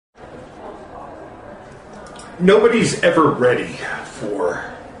Nobody's ever ready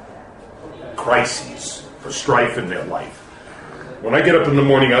for crises, for strife in their life. When I get up in the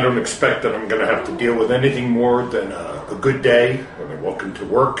morning, I don't expect that I'm going to have to deal with anything more than a good day when I walk into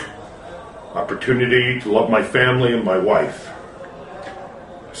work, opportunity to love my family and my wife.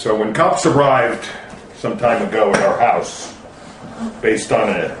 So when cops arrived some time ago at our house, based on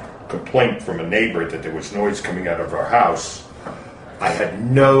a complaint from a neighbor that there was noise coming out of our house, I had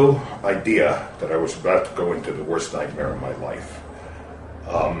no idea that I was about to go into the worst nightmare of my life.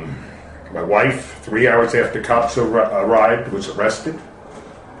 My wife, 3 hours after cops arrived, was arrested,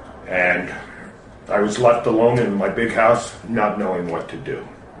 and I was left alone in my big house, not knowing what to do.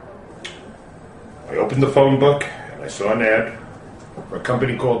 I opened the phone book, and I saw an ad for a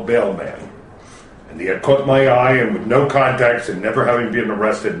company called BailBonds. And he had caught my eye, and with no contacts and never having been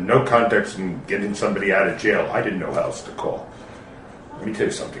arrested, no contacts in getting somebody out of jail, I didn't know who else to call. Let me tell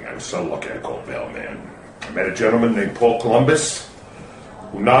you something, I was so lucky I called BailBonds. I met a gentleman named Paul Columbus,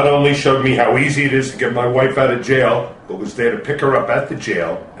 who not only showed me how easy it is to get my wife out of jail, but was there to pick her up at the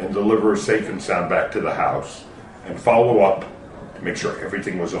jail and deliver her safe and sound back to the house, and follow up to make sure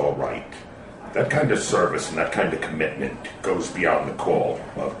everything was all right. That kind of service and that kind of commitment goes beyond the call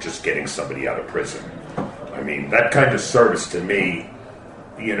of just getting somebody out of prison. I mean, that kind of service to me,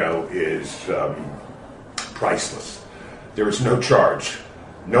 is priceless. There was no charge.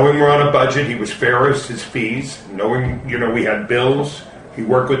 Knowing we're on a budget, he was fair as his fees. Knowing, we had bills, he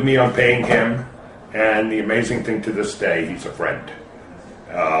worked with me on paying him. And the amazing thing to this day, he's a friend.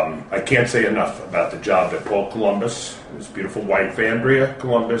 I can't say enough about the job that Paul Columbus, his beautiful wife, Andrea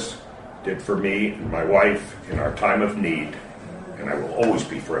Columbus, did for me and my wife in our time of need, and I will always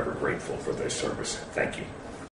be forever grateful for their service. Thank you.